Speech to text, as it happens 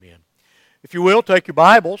If you will, take your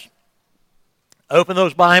Bibles, open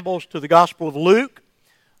those Bibles to the Gospel of Luke,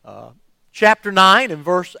 chapter 9 and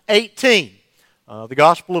verse 18. The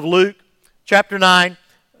Gospel of Luke, chapter 9,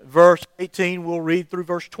 verse 18. We'll read through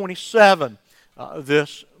verse 27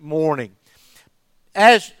 this morning.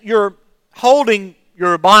 As you're holding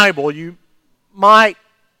your Bible, you might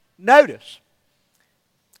notice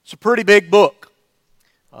it's a pretty big book.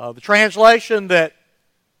 The translation that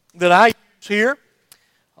I use here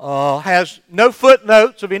has no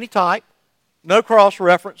footnotes of any type, no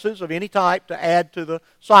cross-references of any type to add to the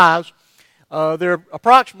size. There are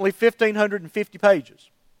approximately 1,550 pages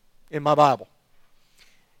in my Bible.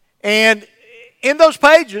 And in those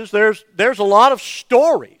pages, there's a lot of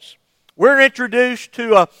stories. We're introduced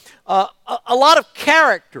to a lot of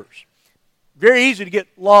characters. Very easy to get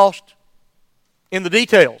lost in the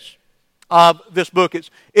details of this book.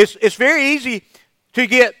 It's very easy to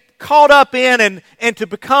get caught up in and to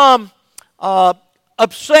become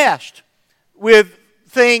obsessed with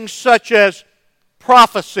things such as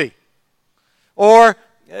prophecy or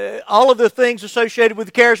all of the things associated with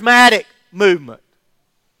the charismatic movement.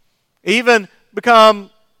 Even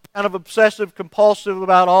become kind of obsessive compulsive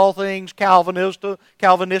about all things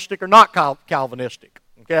Calvinistic or not Calvinistic.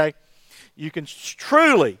 Okay? You can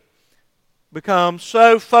truly become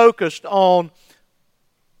so focused on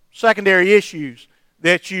secondary issues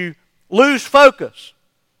that you lose focus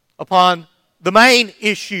upon the main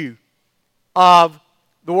issue of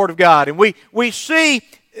the Word of God. And we see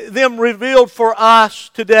them revealed for us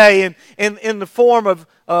today in the form of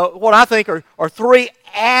what I think are three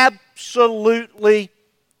absolutely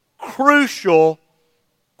crucial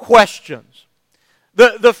questions.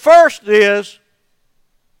 The first is,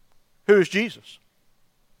 who is Jesus?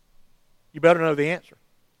 You better know the answer.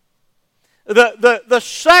 The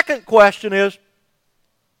second question is,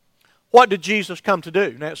 what did Jesus come to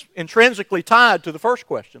do? Now, it's intrinsically tied to the first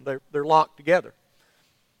question. They're locked together.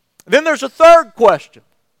 Then there's a third question.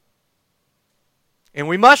 And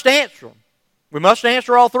we must answer them. We must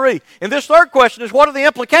answer all three. And this third question is, what are the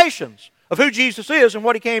implications of who Jesus is and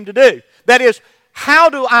what He came to do? That is, how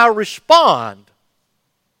do I respond?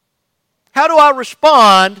 How do I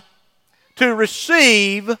respond to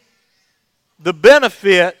receive the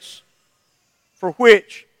benefits for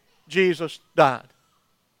which Jesus died?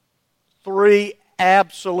 Three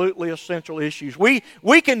absolutely essential issues. We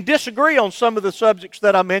can disagree on some of the subjects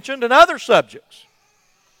that I mentioned and other subjects.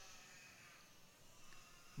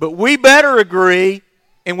 But we better agree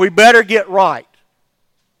and we better get right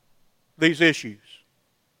these issues.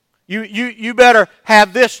 You better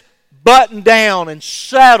have this buttoned down and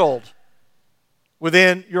settled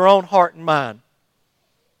within your own heart and mind.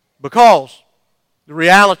 Because the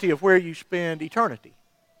reality of where you spend eternity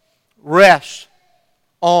rests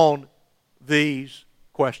on these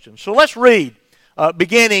questions. So let's read,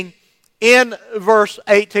 beginning in verse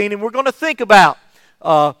 18, and we're going to think about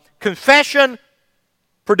confession,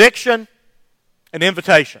 prediction, and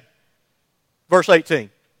invitation. Verse 18.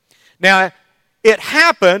 Now, it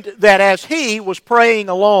happened that as He was praying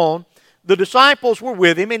alone, the disciples were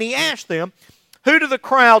with Him, and He asked them, "Who do the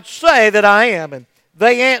crowd say that I am?" And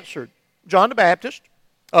they answered, "John the Baptist.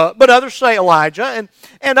 But others say Elijah,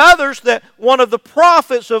 and others that one of the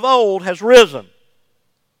prophets of old has risen."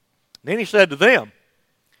 Then He said to them,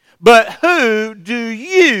 "But who do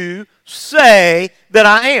you say that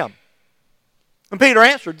I am?" And Peter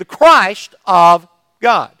answered, "The Christ of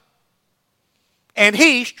God." And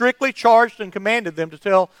He strictly charged and commanded them to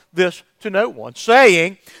tell this to no one,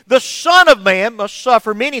 saying, "The Son of Man must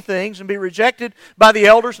suffer many things and be rejected by the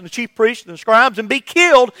elders and the chief priests and the scribes and be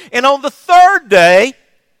killed, and on the third day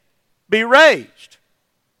be raised."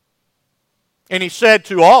 And He said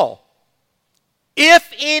to all,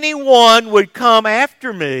 "If anyone would come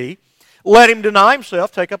after me, let him deny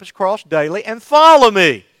himself, take up his cross daily, and follow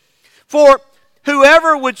me. For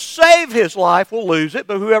whoever would save his life will lose it,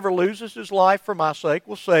 but whoever loses his life for my sake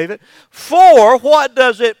will save it. For what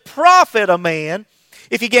does it profit a man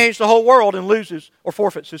if he gains the whole world and loses or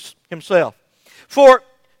forfeits himself? For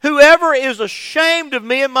whoever is ashamed of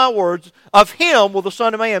me and my words, of him will the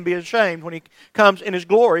Son of Man be ashamed when He comes in His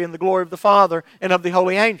glory and the glory of the Father and of the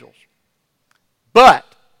holy angels.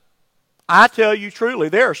 But I tell you truly,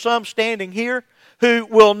 there are some standing here who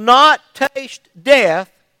will not taste death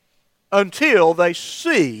until they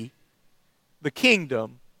see the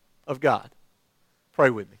kingdom of God." Pray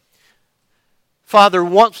with me. Father,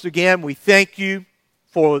 once again, we thank You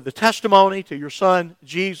for the testimony to Your Son,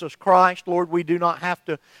 Jesus Christ. Lord, we do not have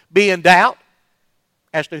to be in doubt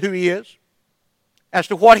as to who He is, as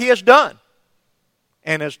to what He has done,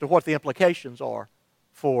 and as to what the implications are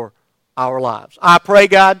for our lives. I pray,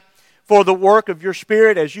 God, for the work of your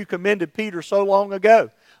Spirit as you commended Peter so long ago.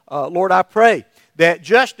 Lord, I pray that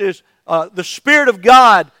just as the Spirit of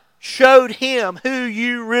God showed him who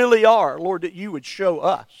you really are, Lord, that you would show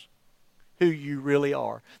us who you really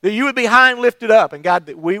are. That you would be high and lifted up, and God,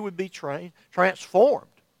 that we would be transformed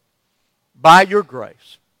by your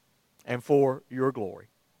grace and for your glory.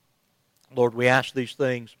 Lord, we ask these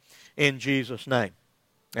things in Jesus' name.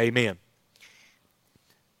 Amen.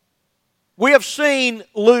 We have seen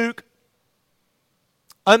Luke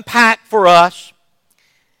unpack for us,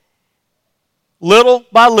 little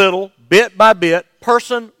by little, bit by bit,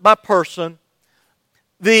 person by person,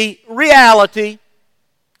 the reality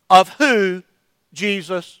of who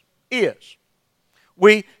Jesus is.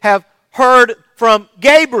 We have heard from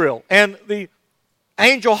Gabriel and the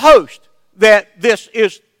angel host that this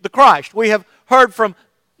is the Christ. We have heard from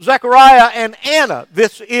Zechariah and Anna.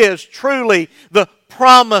 This is truly the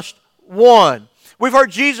promised one. We've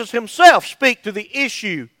heard Jesus himself speak to the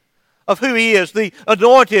issue of who he is, the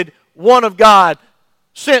anointed one of God,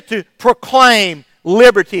 sent to proclaim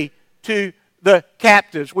liberty to the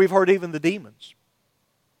captives. We've heard even the demons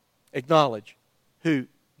acknowledge who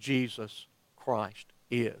Jesus Christ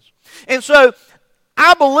is. And so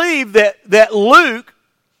I believe that Luke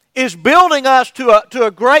is building us to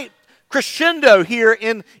a great crescendo here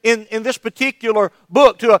in this particular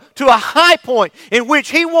book, to a high point in which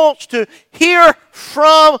he wants to hear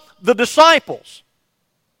from the disciples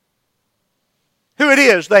who it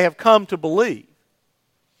is they have come to believe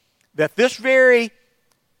that this very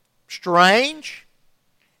strange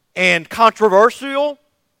and controversial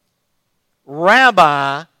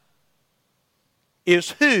rabbi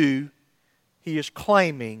is who he is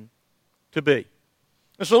claiming to be.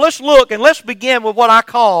 And so let's look and let's begin with what I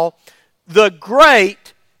call the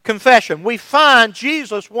Great Confession. We find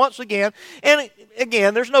Jesus once again, and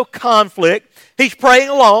again, there's no conflict. He's praying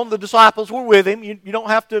alone. The disciples were with him. You don't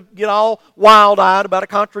have to get all wild-eyed about a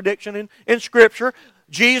contradiction in Scripture.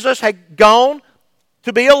 Jesus had gone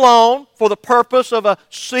to be alone for the purpose of a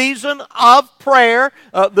season of prayer.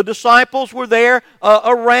 The disciples were there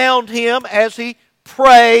around him as he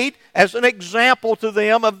prayed, as an example to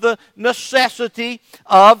them of the necessity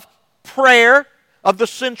of prayer, of the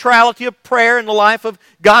centrality of prayer in the life of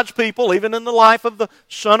God's people, even in the life of the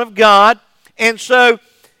Son of God. And so,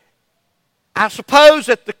 I suppose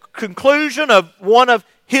at the conclusion of one of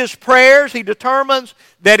his prayers, he determines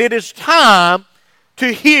that it is time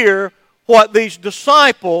to hear what these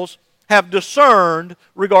disciples have discerned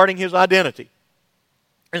regarding his identity.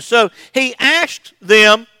 And so, he asks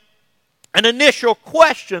them an initial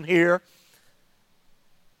question here.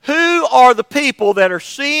 Who are the people that are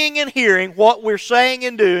seeing and hearing what we're saying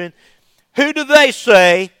and doing? Who do they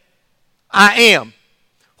say I am?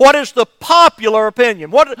 What is the popular opinion?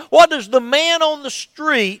 What does the man on the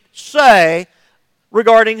street say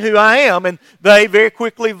regarding who I am? And they very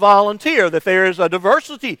quickly volunteer that there is a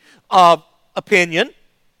diversity of opinion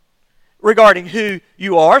regarding who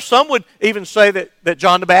you are. Some would even say that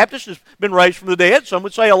John the Baptist has been raised from the dead. Some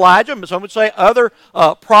would say Elijah. Some would say other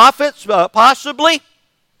prophets, possibly.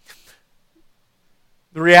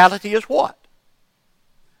 The reality is what?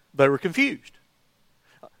 They were confused.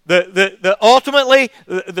 Ultimately,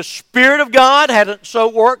 the Spirit of God hadn't so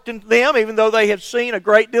worked in them, even though they had seen a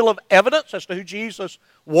great deal of evidence as to who Jesus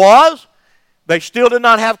was. They still did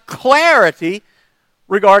not have clarity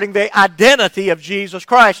regarding the identity of Jesus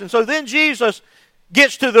Christ. And so then Jesus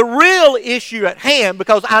gets to the real issue at hand,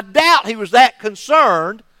 because I doubt he was that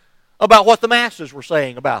concerned about what the masses were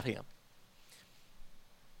saying about him.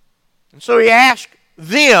 And so he asked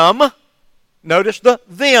them, notice the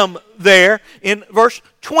them there in verse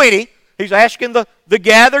 20. He's asking the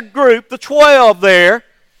gathered group, the 12 there,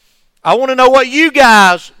 I want to know what you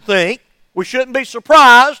guys think. We shouldn't be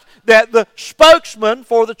surprised that the spokesman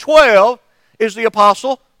for the 12 is the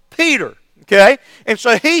Apostle Peter. Okay? And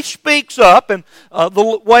so he speaks up, and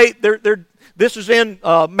the way this is in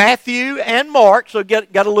Matthew and Mark, so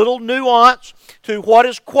got a little nuance to what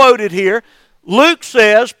is quoted here. Luke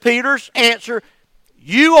says, Peter's answer,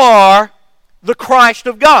 you are the Christ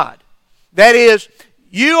of God. That is,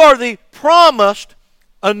 you are the promised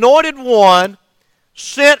anointed one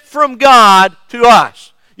sent from God to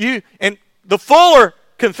us. And the fuller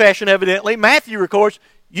confession, evidently, Matthew records,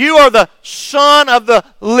 you are the Son of the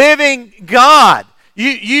living God.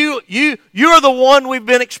 You are the one we've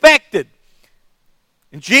been expected.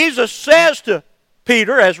 And Jesus says to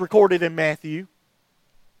Peter, as recorded in Matthew,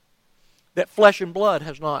 that flesh and blood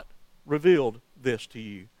has not revealed this to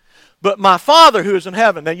you, but my Father who is in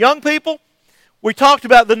heaven. Now, young people, we talked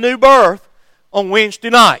about the new birth on Wednesday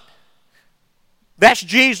night. That's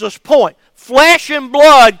Jesus' point. Flesh and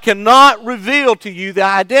blood cannot reveal to you the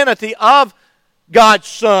identity of God's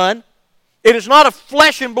Son. It is not a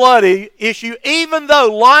flesh and blood issue, even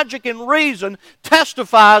though logic and reason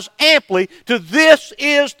testifies amply to this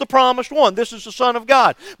is the promised one. This is the Son of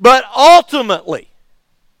God. But ultimately,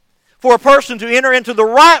 for a person to enter into the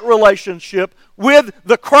right relationship with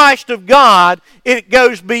the Christ of God, it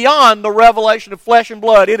goes beyond the revelation of flesh and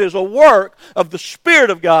blood. It is a work of the Spirit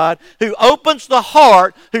of God who opens the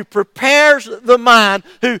heart, who prepares the mind,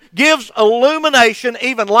 who gives illumination,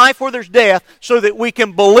 even life where there's death, so that we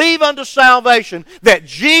can believe unto salvation that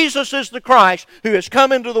Jesus is the Christ who has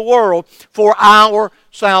come into the world for our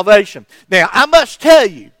salvation. Now, I must tell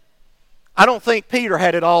you, I don't think Peter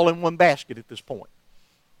had it all in one basket at this point.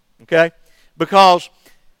 Okay? Because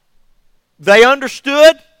they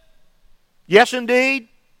understood, yes indeed,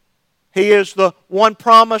 he is the one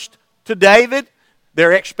promised to David.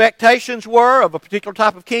 Their expectations were of a particular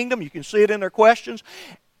type of kingdom. You can see it in their questions.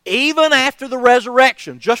 Even after the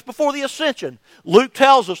resurrection, just before the ascension, Luke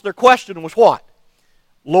tells us their question was what?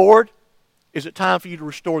 Lord, is it time for you to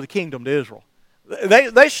restore the kingdom to Israel?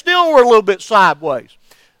 They still were a little bit sideways.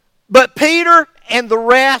 But Peter and the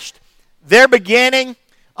rest, they're beginning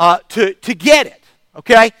to get it,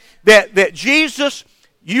 okay? That Jesus,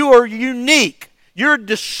 you are unique, you're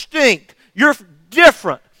distinct, you're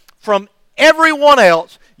different from everyone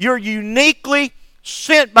else. You're uniquely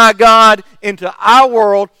sent by God into our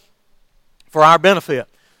world for our benefit.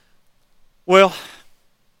 Well,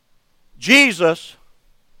 Jesus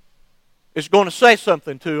is going to say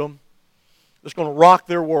something to them that's going to rock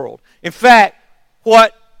their world. In fact,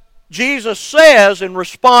 what Jesus says in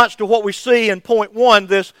response to what we see in point 1,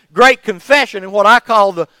 this great confession and what I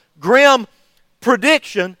call the grim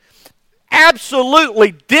prediction,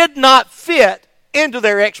 absolutely did not fit into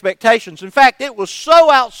their expectations. In fact, it was so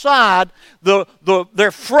outside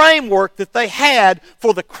their framework that they had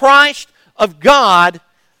for the Christ of God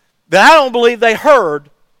that I don't believe they heard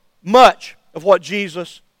much of what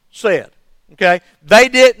Jesus said. Okay? They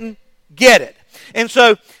didn't get it. And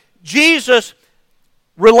so Jesus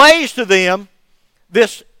relays to them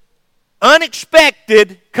this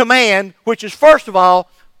unexpected command, which is, first of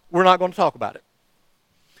all, we're not going to talk about it.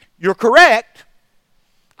 You're correct.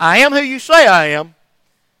 I am who you say I am.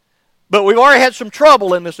 But we've already had some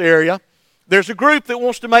trouble in this area. There's a group that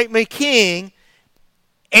wants to make me king,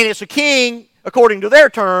 and it's a king according to their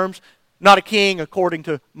terms, not a king according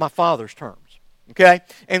to my Father's terms. Okay?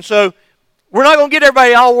 And so we're not going to get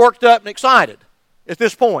everybody all worked up and excited at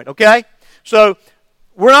this point, okay? So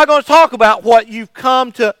we're not going to talk about what you've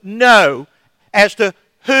come to know as to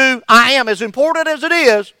who I am. As important as it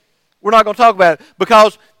is, we're not going to talk about it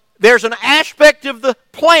because there's an aspect of the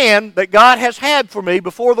plan that God has had for me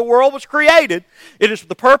before the world was created. It is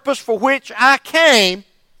the purpose for which I came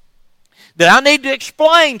that I need to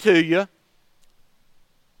explain to you,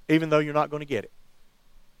 even though you're not going to get it.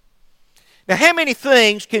 Now, how many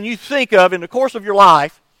things can you think of in the course of your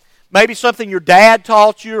life, maybe something your dad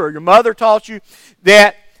taught you or your mother taught you,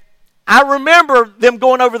 that I remember them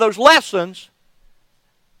going over those lessons,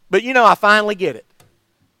 but I finally get it.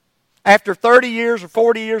 After 30 years or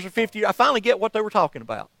 40 years or 50 years, I finally get what they were talking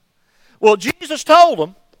about. Well, Jesus told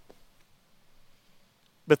them,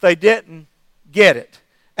 but they didn't get it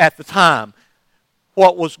at the time,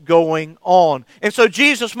 what was going on. And so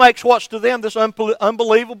Jesus makes what's to them this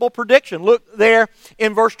unbelievable prediction. Look there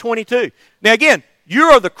in verse 22. Now again, you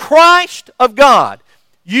are the Christ of God.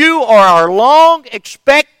 You are our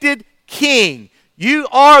long-expected King. You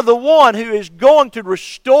are the one who is going to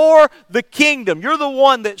restore the kingdom. You're the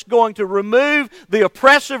one that's going to remove the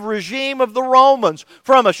oppressive regime of the Romans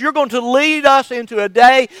from us. You're going to lead us into a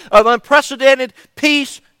day of unprecedented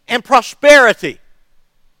peace and prosperity.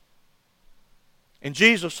 And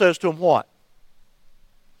Jesus says to him what?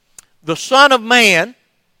 The Son of Man,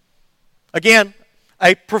 again,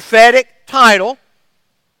 a prophetic title,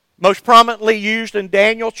 most prominently used in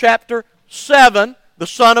Daniel chapter 7. The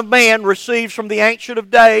Son of Man receives from the Ancient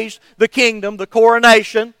of Days the kingdom, the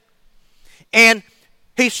coronation. And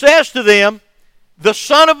he says to them, the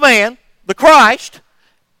Son of Man, the Christ,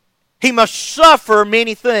 he must suffer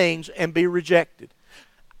many things and be rejected.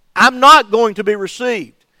 I'm not going to be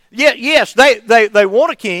received. Yes, they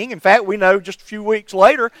want a king. In fact, we know just a few weeks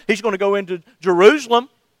later, he's going to go into Jerusalem,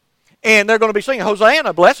 and they're going to be singing,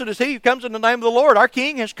 Hosanna, blessed is he who comes in the name of the Lord. Our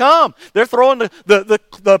king has come. They're throwing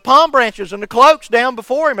the palm branches and the cloaks down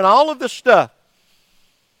before him and all of this stuff.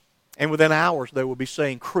 And within hours, they will be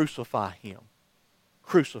saying, crucify him.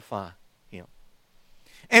 Crucify him.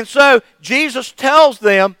 And so, Jesus tells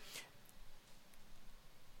them,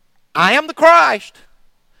 I am the Christ.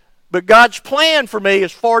 But God's plan for me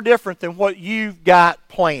is far different than what you've got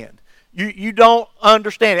planned. You don't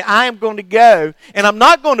understand it. I am going to go, and I'm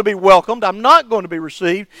not going to be welcomed. I'm not going to be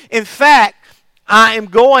received. In fact, I am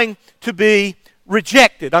going to be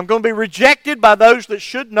rejected. I'm going to be rejected by those that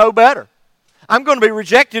should know better. I'm going to be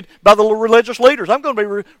rejected by the religious leaders. I'm going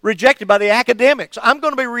to be rejected by the academics. I'm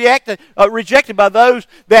going to be rejected by those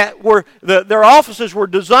that their offices were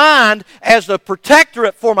designed as a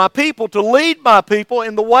protectorate for my people, to lead my people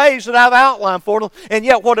in the ways that I've outlined for them. And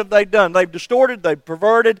yet, what have they done? They've distorted, they've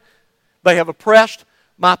perverted, they have oppressed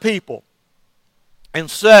my people. And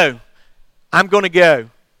so, I'm going to go,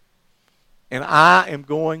 and I am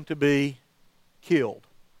going to be killed.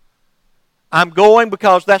 I'm going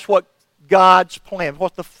because that's what God's plan,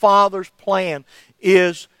 what the Father's plan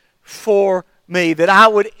is for me, that I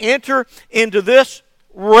would enter into this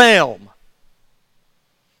realm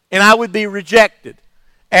and I would be rejected,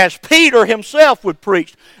 as Peter himself would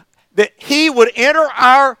preach, that he would enter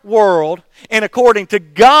our world, and according to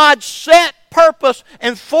God's set purpose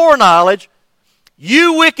and foreknowledge,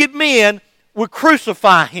 you wicked men would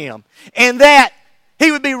crucify him, and that he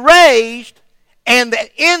would be raised, and that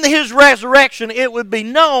in his resurrection it would be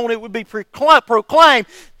known, it would be proclaimed,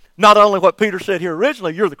 not only what Peter said here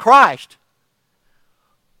originally, you're the Christ.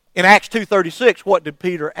 In Acts 2:36, what did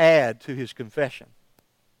Peter add to his confession?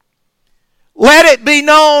 Let it be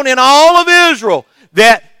known in all of Israel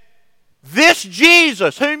that this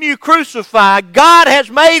Jesus whom you crucified, God has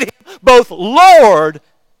made him both Lord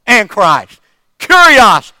and Christ.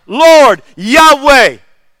 Kyrios, Lord, Yahweh.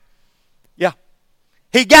 Yeah.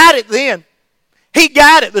 He got it then. He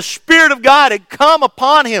got it. The Spirit of God had come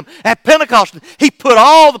upon him at Pentecost. He put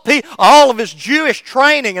all of his Jewish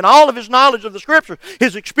training and all of his knowledge of the Scriptures,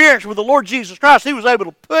 his experience with the Lord Jesus Christ, he was able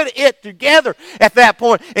to put it together at that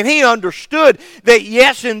point. And he understood that,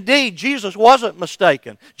 yes, indeed, Jesus wasn't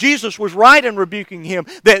mistaken. Jesus was right in rebuking him.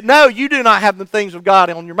 That, no, you do not have the things of God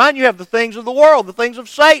on your mind. You have the things of the world, the things of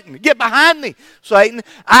Satan. Get behind me, Satan.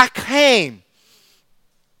 I came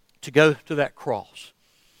to go to that cross,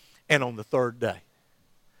 and on the third day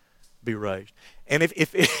be raised. And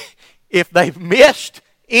if they've missed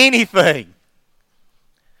anything,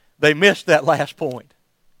 they missed that last point.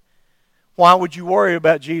 Why would you worry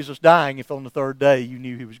about Jesus dying if on the third day you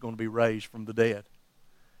knew he was going to be raised from the dead?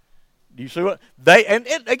 Do you see what they? And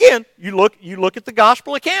again, you look at the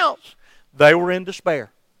gospel accounts. They were in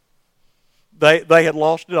despair. They had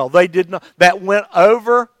lost it all. They did not. That went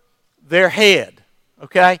over their head.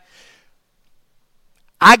 Okay.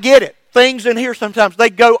 I get it. Things in here sometimes, they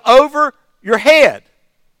go over your head.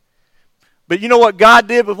 But you know what God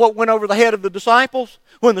did with what went over the head of the disciples?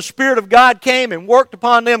 When the Spirit of God came and worked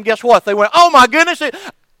upon them, guess what? They went, oh my goodness,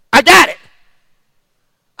 I got it.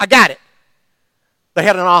 I got it. They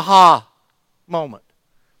had an aha moment.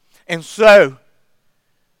 And so, the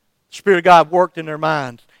Spirit of God worked in their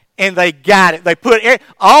minds, and they got it. They put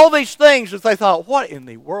all these things that they thought, what in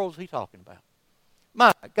the world is he talking about?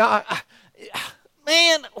 My God,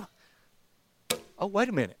 man. Oh, wait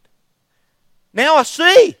a minute. Now I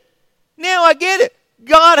see. Now I get it.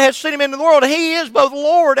 God has sent him into the world. He is both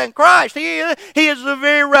Lord and Christ. He is the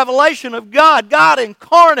very revelation of God, God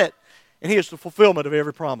incarnate. And he is the fulfillment of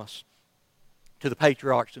every promise to the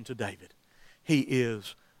patriarchs and to David. He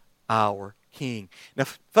is our King. Now,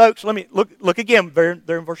 folks, let me look again there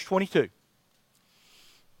in verse 22.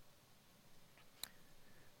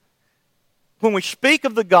 When we speak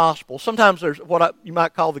of the gospel, sometimes there's what you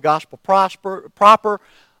might call the gospel proper,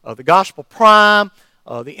 the gospel prime,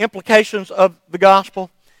 the implications of the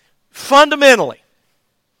gospel. Fundamentally,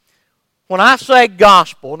 when I say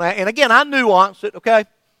gospel, and again, I nuance it, okay?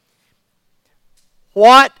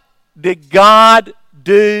 What did God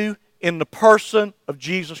do in the person of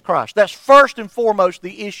Jesus Christ? That's first and foremost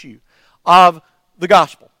the issue of the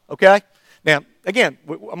gospel, okay? Now, again,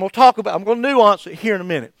 I'm going to nuance it here in a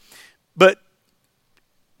minute. But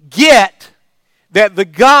get that the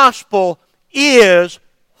gospel is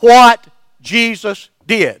what Jesus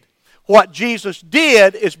did. What Jesus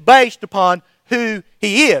did is based upon who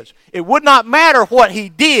he is. It would not matter what he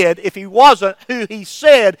did if he wasn't who he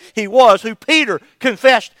said he was, who Peter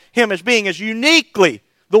confessed him as being, as uniquely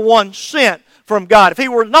the one sent from God. If he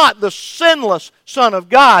were not the sinless Son of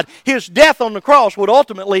God, his death on the cross would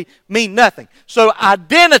ultimately mean nothing. So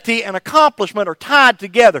identity and accomplishment are tied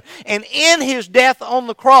together. And in his death on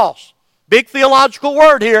the cross, big theological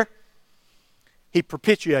word here, he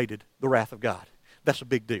propitiated the wrath of God. That's a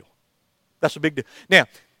big deal. That's a big deal. Now,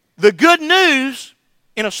 the good news,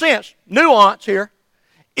 in a sense, nuance here,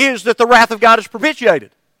 is that the wrath of God is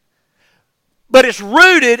propitiated. But it's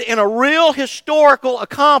rooted in a real historical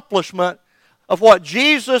accomplishment of what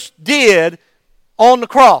Jesus did on the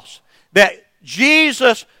cross. That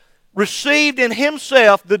Jesus received in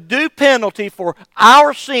himself the due penalty for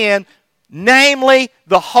our sin, namely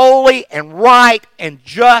the holy and right and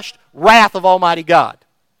just wrath of Almighty God.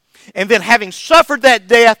 And then having suffered that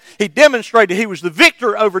death, he demonstrated he was the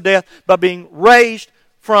victor over death by being raised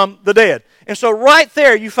from the dead. And so right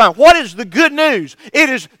there you find, what is the good news? It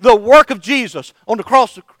is the work of Jesus on the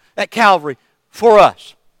cross at Calvary for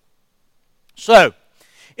us. So,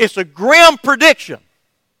 it's a grim prediction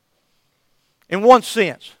in one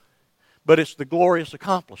sense, but it's the glorious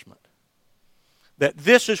accomplishment. That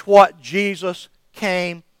this is what Jesus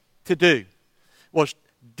came to do, was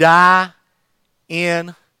die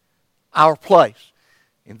in our place.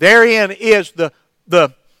 And therein is the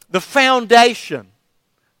foundation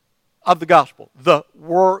of the gospel, the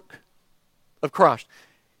work of Christ.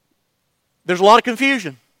 There's a lot of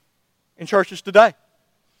confusion in churches today.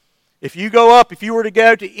 If you were to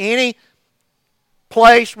go to any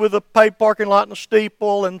place with a paid parking lot and a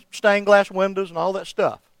steeple and stained glass windows and all that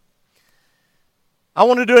stuff, I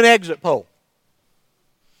want to do an exit poll.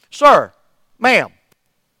 Sir, ma'am,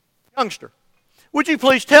 youngster, would you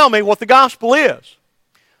please tell me what the gospel is?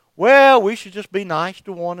 Well, we should just be nice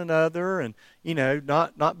to one another and,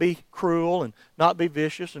 not be cruel and not be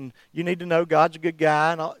vicious, and you need to know God's a good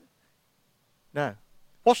guy. And all. No.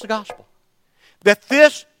 What's the gospel? That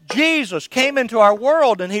this Jesus came into our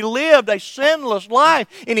world and he lived a sinless life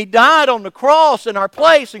and he died on the cross in our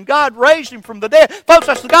place and God raised him from the dead. Folks,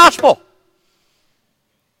 that's the gospel.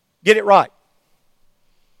 Get it right.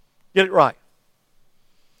 Get it right.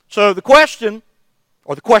 So the question,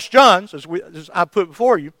 or the questions, as I put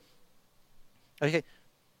before you, okay,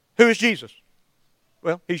 who is Jesus?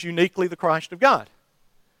 Well, he's uniquely the Christ of God.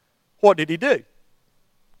 What did he do?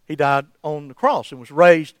 He died on the cross and was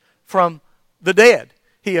raised from the dead.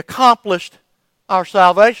 He accomplished our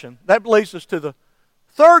salvation. That leads us to the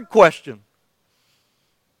third question.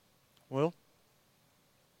 Well,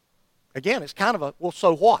 again, it's kind of a, well,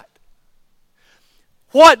 so what?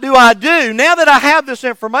 What do I do? Now that I have this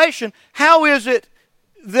information, how is it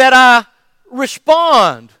that I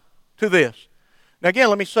respond to this? Now again,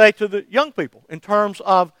 let me say to the young people, in terms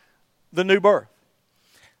of the new birth.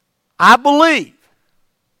 I believe,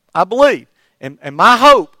 and my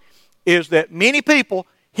hope is that many people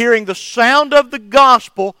hearing the sound of the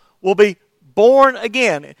gospel will be born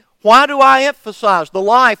again. Why do I emphasize the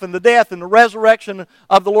life and the death and the resurrection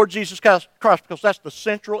of the Lord Jesus Christ? Because that's the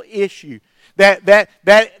central issue. That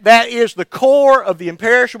is the core of the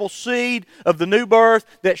imperishable seed of the new birth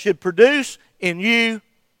that should produce in you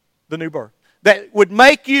the new birth. That would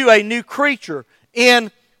make you a new creature in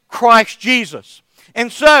Christ Jesus.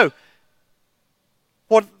 And so,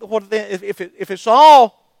 if it's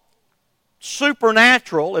all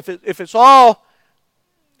supernatural, if it's all,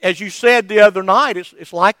 as you said the other night,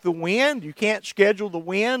 it's like the wind. You can't schedule the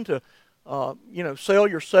wind to sail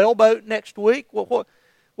your sailboat next week.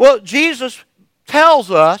 Well, Jesus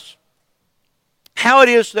tells us how it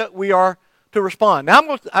is that we are to respond.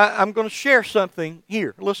 Now, I'm going to share something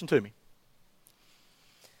here. Listen to me.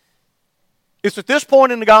 It's at this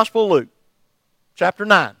point in the Gospel of Luke, chapter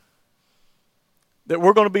 9, that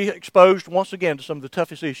we're going to be exposed once again to some of the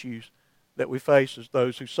toughest issues that we face as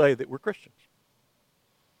those who say that we're Christians.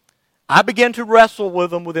 I began to wrestle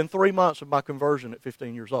with them within 3 months of my conversion at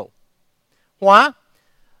 15 years old. Why?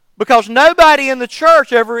 Because nobody in the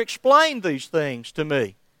church ever explained these things to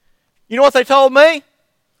me. You know what they told me?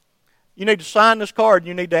 You need to sign this card and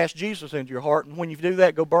you need to ask Jesus into your heart, and when you do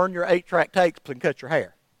that, go burn your 8-track tapes and cut your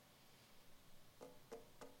hair.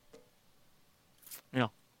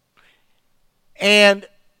 And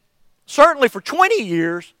certainly for 20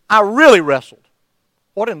 years, I really wrestled.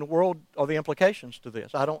 What in the world are the implications to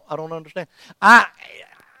this? I don't understand. Let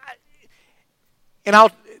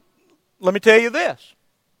me tell you this.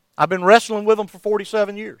 I've been wrestling with them for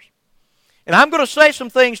 47 years. And I'm going to say some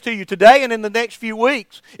things to you today and in the next few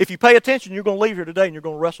weeks. If you pay attention, you're going to leave here today and you're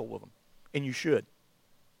going to wrestle with them. And you should.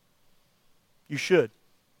 You should.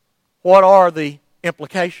 What are the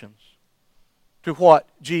implications to what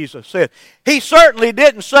Jesus said? He certainly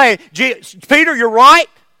didn't say, Peter, you're right.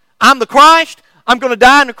 I'm the Christ. I'm going to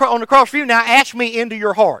die on the cross for you. Now ask me into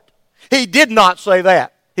your heart. He did not say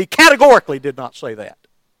that. He categorically did not say that.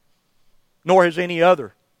 Nor has any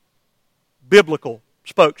other biblical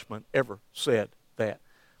spokesman ever said that.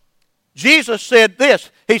 Jesus said this.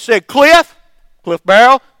 He said, Cliff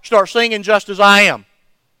Barrow, start singing Just As I Am.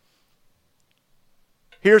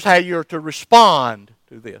 Here's how you're to respond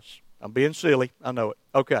to this. I'm being silly. I know it.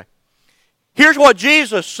 Okay. Here's what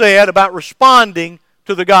Jesus said about responding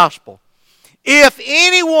to the gospel. If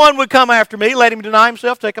anyone would come after me, let him deny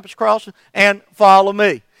himself, take up his cross, and follow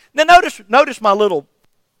me. Now notice my little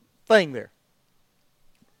thing there.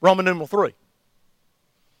 Roman numeral 3.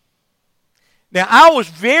 Now I was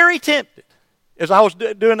very tempted as I was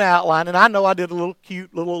doing the outline, and I know I did a little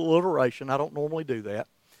cute little alliteration. I don't normally do that.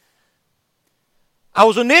 I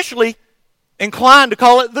was initially inclined to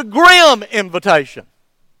call it the grim invitation.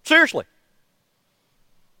 Seriously.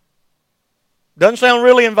 Doesn't sound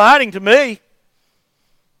really inviting to me.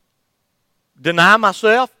 Deny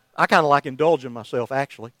myself. I kind of like indulging myself,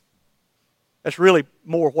 actually. That's really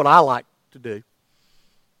more what I like to do.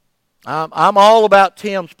 I'm all about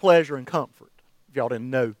Tim's pleasure and comfort, if y'all didn't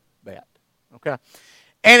know that. Okay?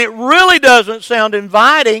 And it really doesn't sound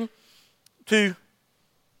inviting to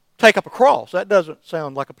take up a cross. That doesn't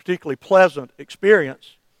sound like a particularly pleasant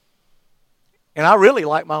experience. And I really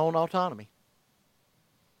like my own autonomy.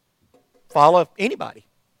 Follow anybody.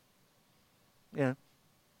 You know.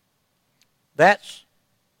 That's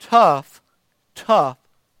tough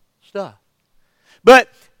stuff. But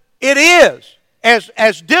it is,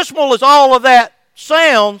 as dismal as all of that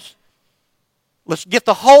sounds, let's get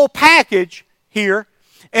the whole package here.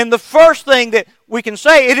 And the first thing that we can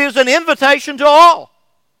say, it is an invitation to all.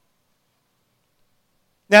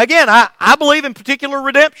 Now again, I believe in particular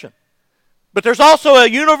redemption. But there's also a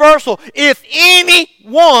universal, if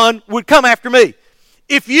anyone would come after me.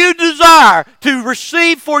 If you desire to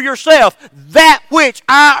receive for yourself that which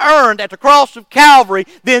I earned at the cross of Calvary,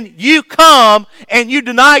 then you come and you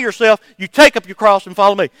deny yourself, you take up your cross and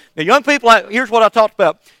follow me. Now young people, here's what I talked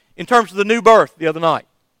about in terms of the new birth the other night.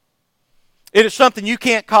 It is something you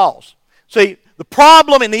can't cause. See, the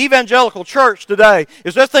problem in the evangelical church today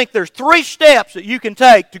is they think there's 3 steps that you can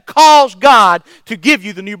take to cause God to give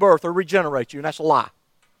you the new birth or regenerate you, and that's a lie.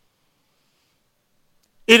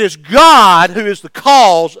 It is God who is the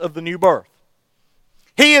cause of the new birth.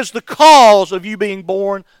 He is the cause of you being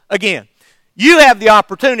born again. You have the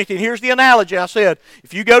opportunity, and here's the analogy I said.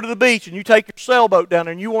 If you go to the beach and you take your sailboat down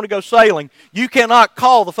there and you want to go sailing, you cannot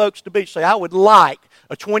call the folks at the beach and say, I would like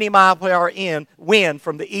a 20-mile-per-hour wind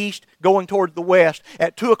from the east going toward the west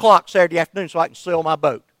at 2 o'clock Saturday afternoon so I can sail my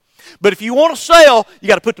boat. But if you want to sail, you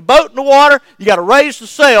got to put the boat in the water, you got to raise the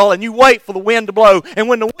sail, and you wait for the wind to blow. And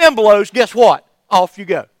when the wind blows, guess what? Off you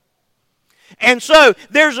go. And so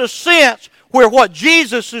there's a sense where what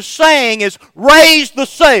Jesus is saying is raise the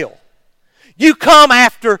sail. You come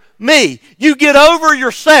after me. You get over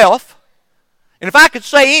yourself. And if I could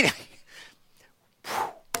say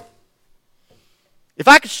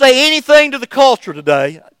anything to the culture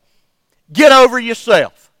today, get over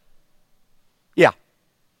yourself. Yeah.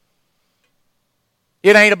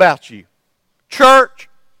 It ain't about you. Church,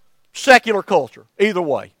 secular culture, either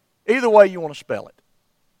way. Either way you want to spell it.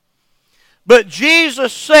 But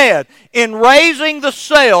Jesus said, in raising the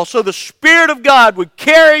sail so the Spirit of God would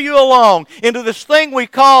carry you along into this thing we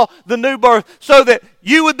call the new birth, so that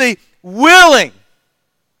you would be willing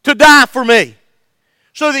to die for me,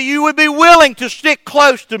 so that you would be willing to stick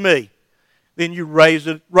close to me, then you raise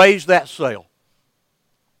that sail.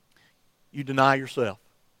 You deny yourself.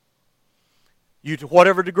 You, to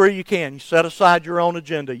whatever degree you can, you set aside your own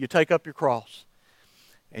agenda, you take up your cross,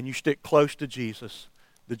 and you stick close to Jesus,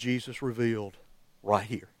 the Jesus revealed right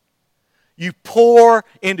here. You pour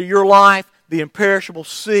into your life the imperishable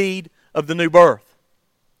seed of the new birth.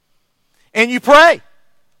 And you pray,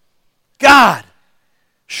 God,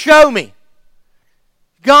 show me.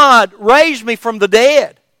 God, raise me from the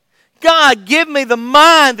dead. God, give me the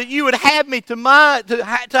mind that you would have me to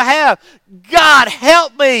have. God,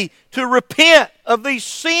 help me to repent of these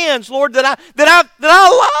sins, Lord, that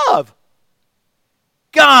I love.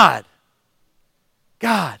 God,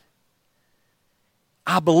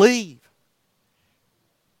 I believe.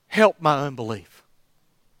 Help my unbelief.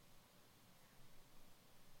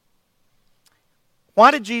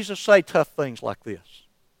 Why did Jesus say tough things like this?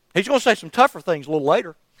 He's going to say some tougher things a little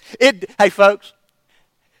later. Hey, folks,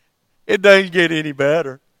 it doesn't get any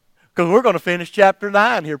better, because we're going to finish chapter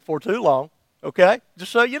 9 here before too long, okay?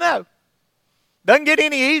 Just so you know. Doesn't get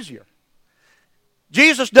any easier.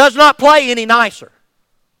 Jesus does not play any nicer.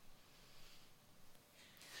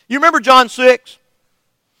 You remember John 6?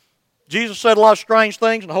 Jesus said a lot of strange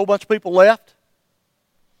things and a whole bunch of people left.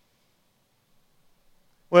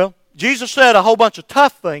 Well, Jesus said a whole bunch of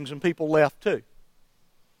tough things and people left too.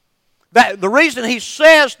 The reason he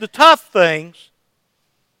says the tough things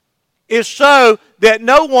is so that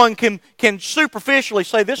no one can superficially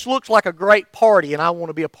say, this looks like a great party and I want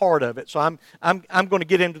to be a part of it, so I'm going to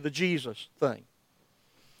get into the Jesus thing.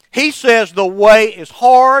 He says the way is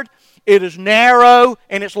hard, it is narrow,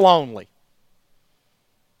 and it's lonely.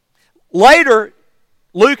 Later,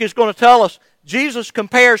 Luke is going to tell us Jesus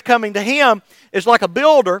compares coming to Him as like a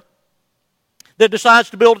builder that decides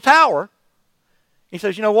to build a tower. He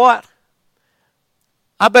says, you know what?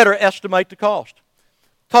 I better estimate the cost.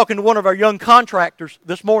 Talking to one of our young contractors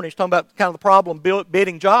this morning, he's talking about kind of the problem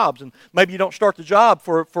bidding jobs, and maybe you don't start the job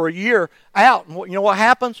for a year out, and you know what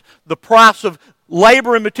happens? The price of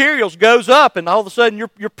labor and materials goes up, and all of a sudden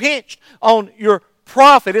you're pinched on your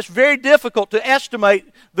profit. It's very difficult to estimate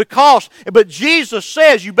the cost, but Jesus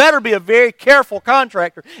says you better be a very careful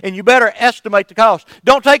contractor, and you better estimate the cost.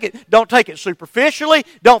 Don't take it superficially.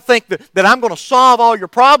 Don't think that I'm going to solve all your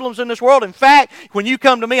problems in this world. In fact, when you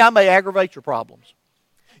come to me, I may aggravate your problems.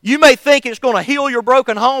 You may think it's going to heal your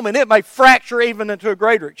broken home, and it may fracture even to a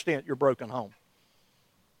greater extent your broken home.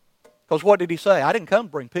 Because what did He say? I didn't come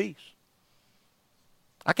to bring peace.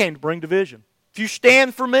 I came to bring division. If you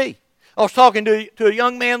stand for me. I was talking to a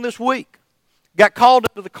young man this week. Got called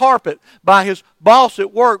into the carpet by his boss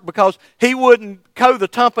at work because he wouldn't toe the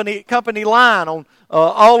company line on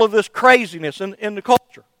all of this craziness in the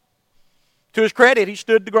culture. To his credit, he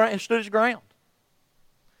stood his ground.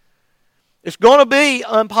 It's going to be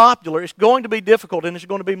unpopular. It's going to be difficult, and it's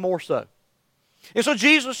going to be more so. And so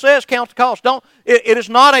Jesus says, count the cost. It is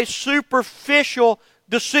not a superficial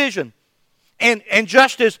decision. And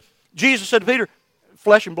just as Jesus said to Peter,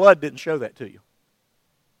 flesh and blood didn't show that to you.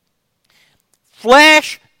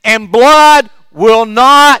 Flesh and blood will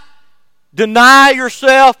not deny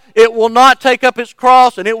yourself. It will not take up its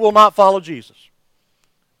cross, and it will not follow Jesus.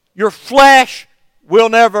 Your flesh will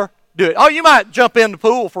never do it. Oh, you might jump in the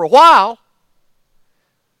pool for a while,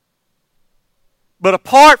 but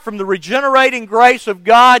apart from the regenerating grace of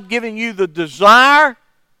God giving you the desire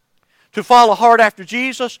to follow hard after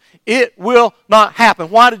Jesus, it will not happen.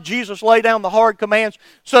 Why did Jesus lay down the hard commands?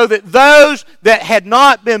 So that those that had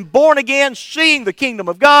not been born again, seeing the kingdom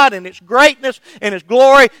of God and its greatness and its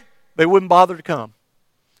glory, they wouldn't bother to come.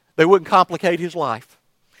 They wouldn't complicate His life.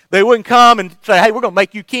 They wouldn't come and say, hey, we're going to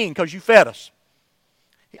make you king because you fed us.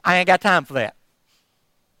 I ain't got time for that.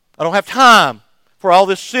 I don't have time for all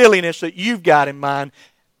this silliness that you've got in mind.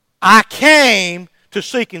 I came to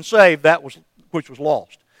seek and save that which was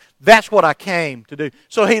lost. That's what I came to do.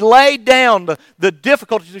 So He laid down the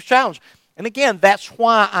difficulties, the challenge. And again, that's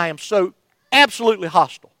why I am so absolutely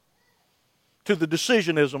hostile to the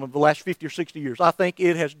decisionism of the last 50 or 60 years. I think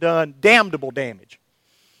it has done damnable damage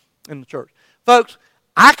in the church. Folks,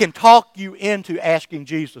 I can talk you into asking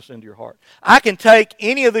Jesus into your heart. I can take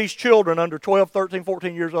any of these children under 12, 13,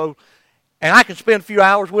 14 years old, and I can spend a few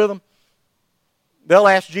hours with them. They'll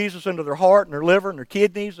ask Jesus into their heart and their liver and their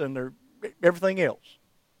kidneys and their everything else.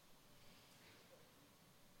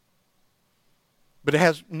 But it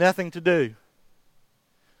has nothing to do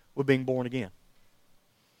with being born again.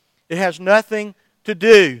 It has nothing to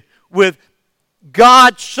do with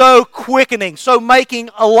God so quickening, so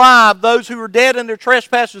making alive those who are dead in their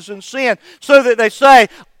trespasses and sin, so that they say,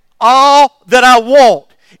 all that I want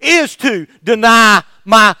is to deny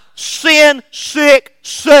my sin-sick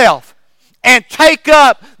self and take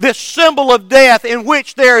up this symbol of death in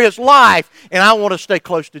which there is life, and I want to stay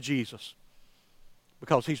close to Jesus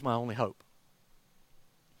because He's my only hope.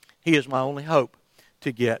 He is my only hope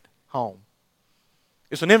to get home.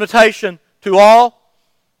 It's an invitation to all.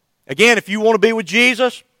 Again, if you want to be with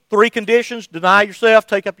Jesus, 3 conditions: deny yourself,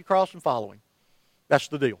 take up your cross, and follow Him. That's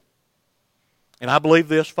the deal. And I believe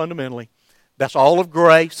this fundamentally. That's all of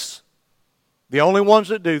grace. The only ones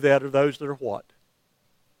that do that are those that are what?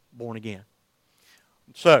 Born again.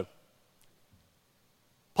 So,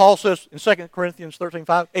 Paul says in 2 Corinthians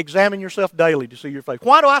 13:5, examine yourself daily to see your faith.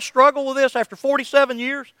 Why do I struggle with this after 47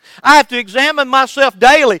 years? I have to examine myself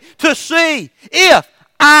daily to see if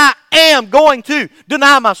I am going to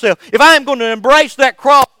deny myself, if I am going to embrace that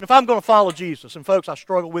cross, if I'm going to follow Jesus. And folks, I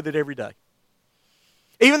struggle with it every day.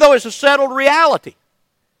 Even though it's a settled reality.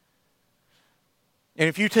 And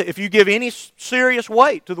if you give any serious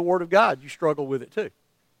weight to the Word of God, you struggle with it too.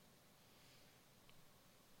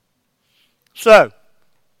 So,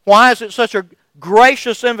 why is it such a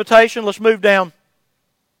gracious invitation? Let's move down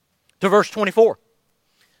to verse 24.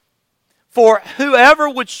 For whoever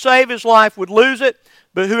would save his life would lose it,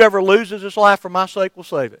 but whoever loses his life for my sake will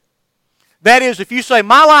save it. That is, if you say,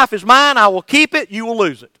 my life is mine, I will keep it, you will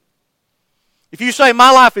lose it. If you say,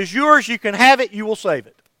 my life is yours, you can have it, you will save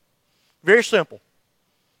it. Very simple.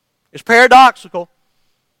 It's paradoxical.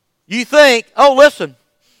 You think, oh, listen,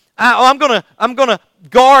 I'm going to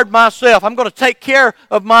guard myself. I'm going to take care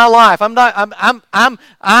of my life.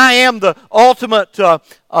 I am the ultimate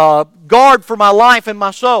guard for my life and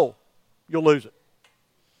my soul. You'll lose it.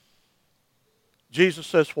 Jesus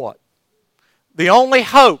says what? The only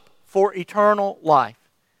hope for eternal life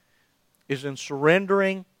is in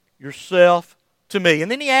surrendering yourself to me. And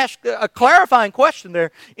then he asks a clarifying question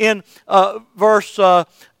there in verse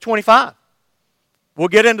 25. We'll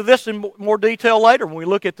get into this in more detail later when we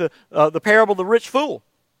look at the parable of the rich fool.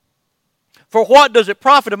 For what does it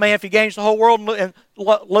profit a man if he gains the whole world and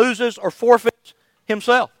loses or forfeits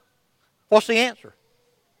himself? What's the answer?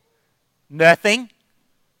 Nothing.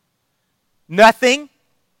 Nothing.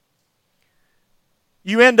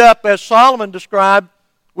 You end up, as Solomon described,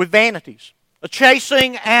 with vanities, a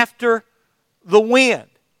chasing after the wind.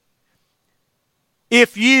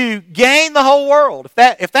 If you gain the whole world,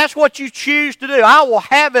 if that's what you choose to do, I will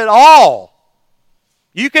have it all.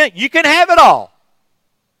 You can have it all.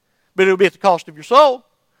 But it'll be at the cost of your soul.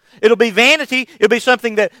 It'll be vanity. It'll be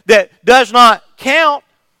something that does not count.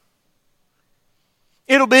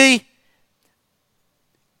 It'll be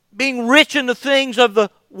being rich in the things of the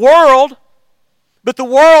world, but the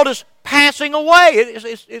world is passing away.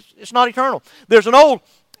 It's not eternal. There's an old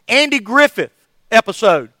Andy Griffith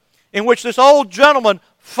episode in which this old gentleman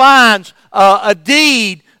finds a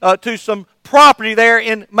deed to some property there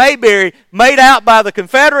in Mayberry made out by the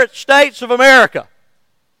Confederate States of America.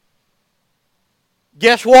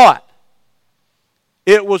 Guess what?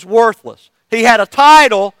 It was worthless. He had a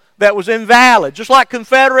title that was invalid, just like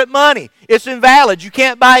Confederate money. It's invalid. You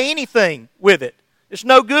can't buy anything with it. It's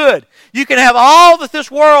no good. You can have all that this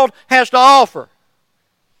world has to offer.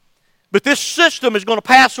 But this system is going to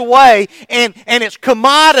pass away, and its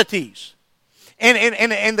commodities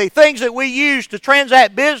and the things that we use to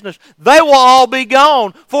transact business, they will all be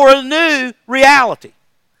gone for a new reality.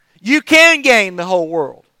 You can gain the whole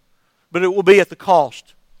world, but it will be at the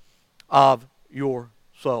cost of your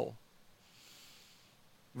soul.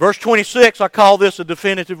 Verse 26, I call this a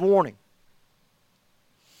definitive warning.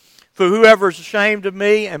 For whoever is ashamed of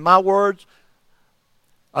me and my words,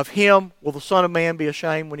 of him will the Son of Man be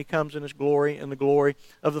ashamed when he comes in his glory and the glory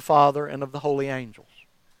of the Father and of the holy angels.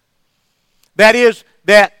 That is,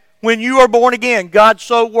 that when you are born again, God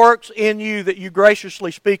so works in you that you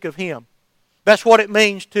graciously speak of him. That's what it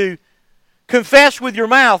means to confess with your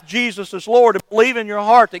mouth Jesus is Lord and believe in your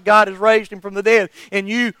heart that God has raised him from the dead and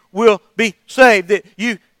you will be saved. That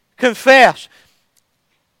you confess.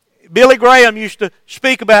 Billy Graham used to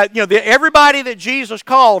speak about, everybody that Jesus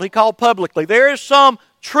called, he called publicly. There is some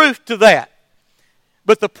truth to that.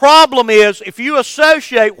 But the problem is, if you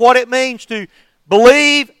associate what it means to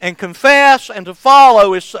believe and confess and to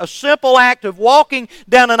follow is a simple act of walking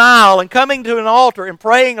down an aisle and coming to an altar and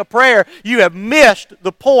praying a prayer, you have missed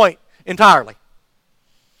the point entirely.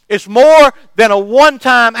 It's more than a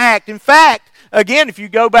one-time act. In fact, again, if you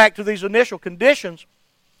go back to these initial conditions,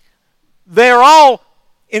 they're all,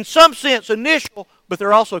 in some sense, initial, but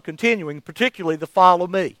they're also continuing, particularly the follow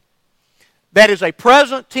me. That is a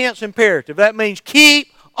present tense imperative. That means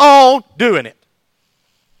keep on doing it.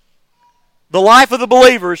 The life of the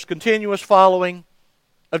believer is continuous following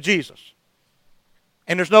of Jesus.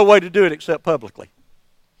 And there's no way to do it except publicly.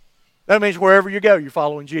 That means wherever you go, you're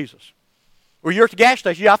following Jesus. Or you're at the gas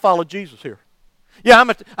station, yeah, I followed Jesus here. Yeah, I'm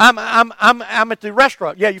at the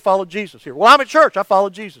restaurant. Yeah, you followed Jesus here. Well, I'm at church. I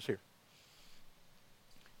followed Jesus here.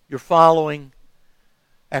 You're following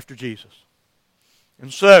after Jesus.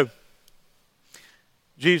 And so,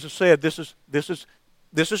 Jesus said, this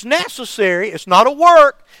is necessary. It's not a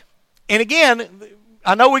work. And again,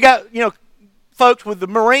 I know we got, folks with the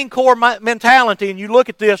Marine Corps mentality, and you look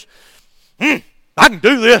at this, I can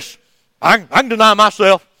do this. I can deny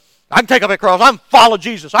myself. I can take up that cross. I can follow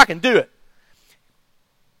Jesus. I can do it.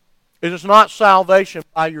 It is not salvation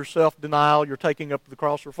by your self-denial, your taking up the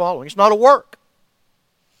cross or following. It's not a work.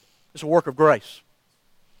 It's a work of grace.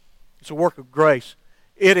 It's a work of grace.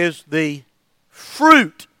 It is the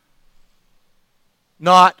fruit,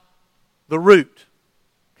 not the root.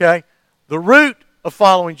 Okay? The root of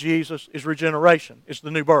following Jesus is regeneration. It's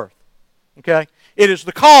the new birth. Okay? It is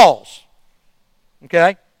the cause.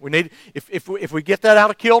 Okay? We need, if we get that out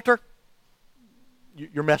of kilter,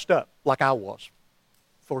 you're messed up, like I was,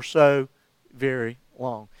 for so very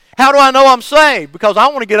long. How do I know I'm saved? Because I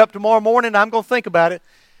want to get up tomorrow morning and I'm going to think about it.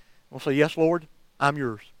 I'm going to say, yes, Lord, I'm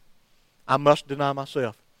yours. I must deny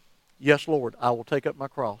myself. Yes, Lord, I will take up my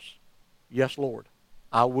cross. Yes, Lord,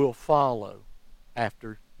 I will follow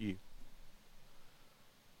after you.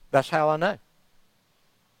 That's how I know.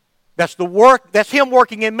 That's the work. That's Him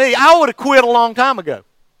working in me. I would have quit a long time ago.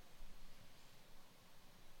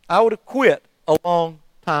 I would have quit a long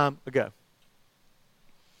time ago.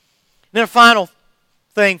 Then a final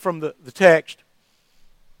thing from the text.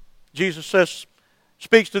 Jesus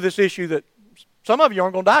speaks to this issue that some of you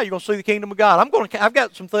aren't going to die. You're going to see the kingdom of God. I've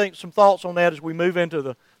got some thoughts on that as we move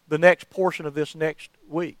into the next portion of this next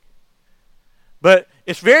week. But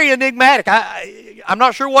it's very enigmatic. I'm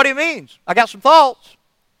not sure what it means. I got some thoughts.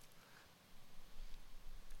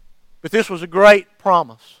 But this was a great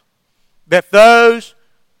promise, that those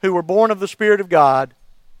who were born of the Spirit of God,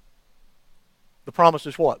 the promise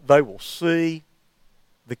is what? They will see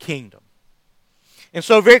the kingdom. And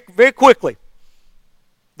so very, very quickly,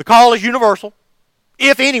 the call is universal.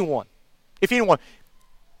 If anyone.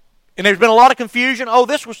 And there's been a lot of confusion. Oh,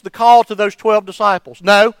 this was the call to those 12 disciples.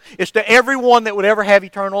 No, it's to everyone that would ever have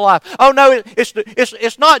eternal life. Oh, no,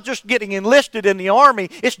 it's not just getting enlisted in the army.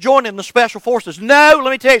 It's joining the special forces. No, let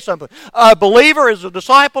me tell you something. A believer is a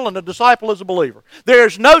disciple, and a disciple is a believer.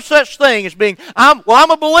 There's no such thing as being, I'm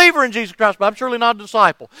a believer in Jesus Christ, but I'm surely not a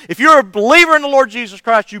disciple. If you're a believer in the Lord Jesus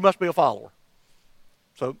Christ, you must be a follower.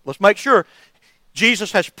 So let's make sure.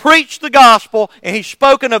 Jesus has preached the gospel, and He's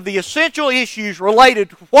spoken of the essential issues related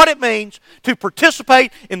to what it means to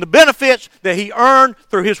participate in the benefits that He earned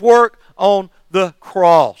through His work on the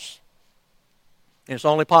cross. And it's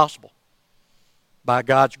only possible by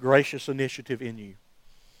God's gracious initiative in you.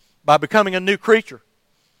 By becoming a new creature.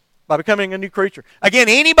 Again,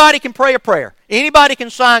 anybody can pray a prayer. Anybody can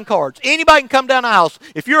sign cards. Anybody can come down the aisle.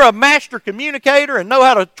 If you're a master communicator and know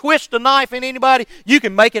how to twist a knife in anybody, you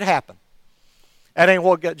can make it happen. That ain't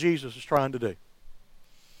what Jesus is trying to do.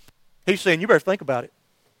 He's saying, you better think about it.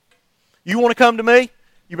 You want to come to me?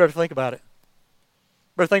 You better think about it.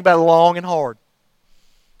 You better think about it long and hard,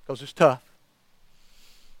 because it's tough.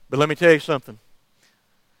 But let me tell you something.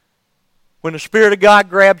 When the Spirit of God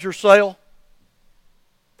grabs your sail,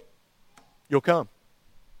 you'll come.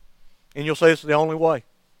 And you'll say, this is the only way.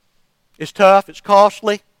 It's tough, it's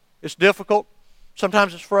costly, it's difficult.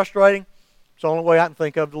 Sometimes it's frustrating. It's the only way I can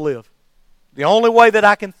think of to live. The only way that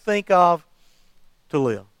I can think of to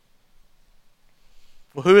live.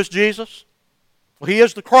 Well, who is Jesus? Well, He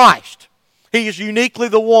is the Christ. He is uniquely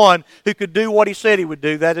the one who could do what He said He would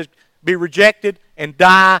do. That is, be rejected and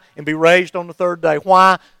die and be raised on the third day.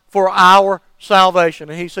 Why? For our salvation.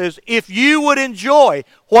 And He says, if you would enjoy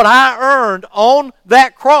what I earned on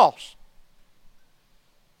that cross,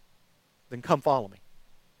 then come follow me.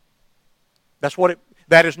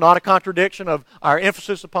 That is not a contradiction of our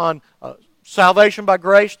emphasis upon salvation by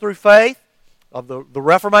grace through faith, of the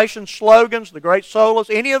Reformation slogans, the great solas,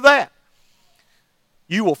 any of that.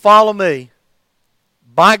 You will follow me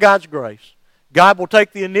by God's grace. God will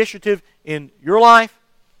take the initiative in your life,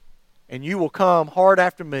 and you will come hard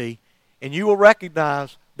after me, and you will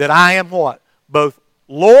recognize that I am what? Both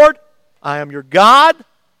Lord, I am your God,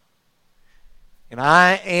 and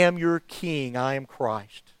I am your King. I am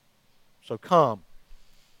Christ. So come.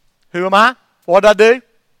 Who am I? What do I do?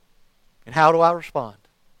 And how do I respond?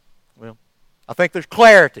 Well, I think there's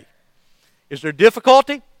clarity. Is there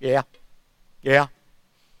difficulty? Yeah.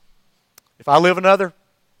 If I live another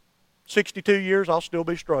 62 years, I'll still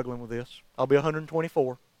be struggling with this. I'll be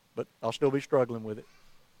 124, but I'll still be struggling with it.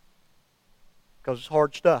 Because it's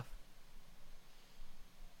hard stuff.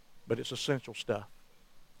 But it's essential stuff.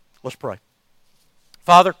 Let's pray.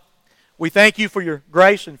 Father, we thank You for Your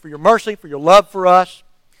grace and for Your mercy, for Your love for us,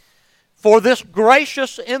 for this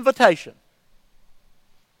gracious invitation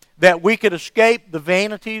that we could escape the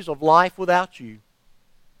vanities of life without You,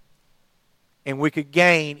 and we could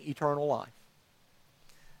gain eternal life.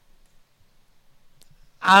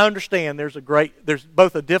 I understand there's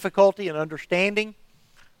both a difficulty in understanding,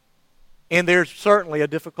 and there's certainly a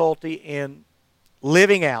difficulty in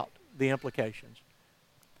living out the implications.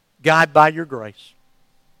 God, by Your grace,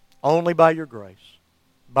 only by Your grace,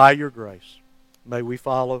 may we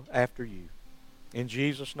follow after You. In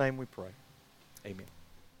Jesus' name we pray. Amen.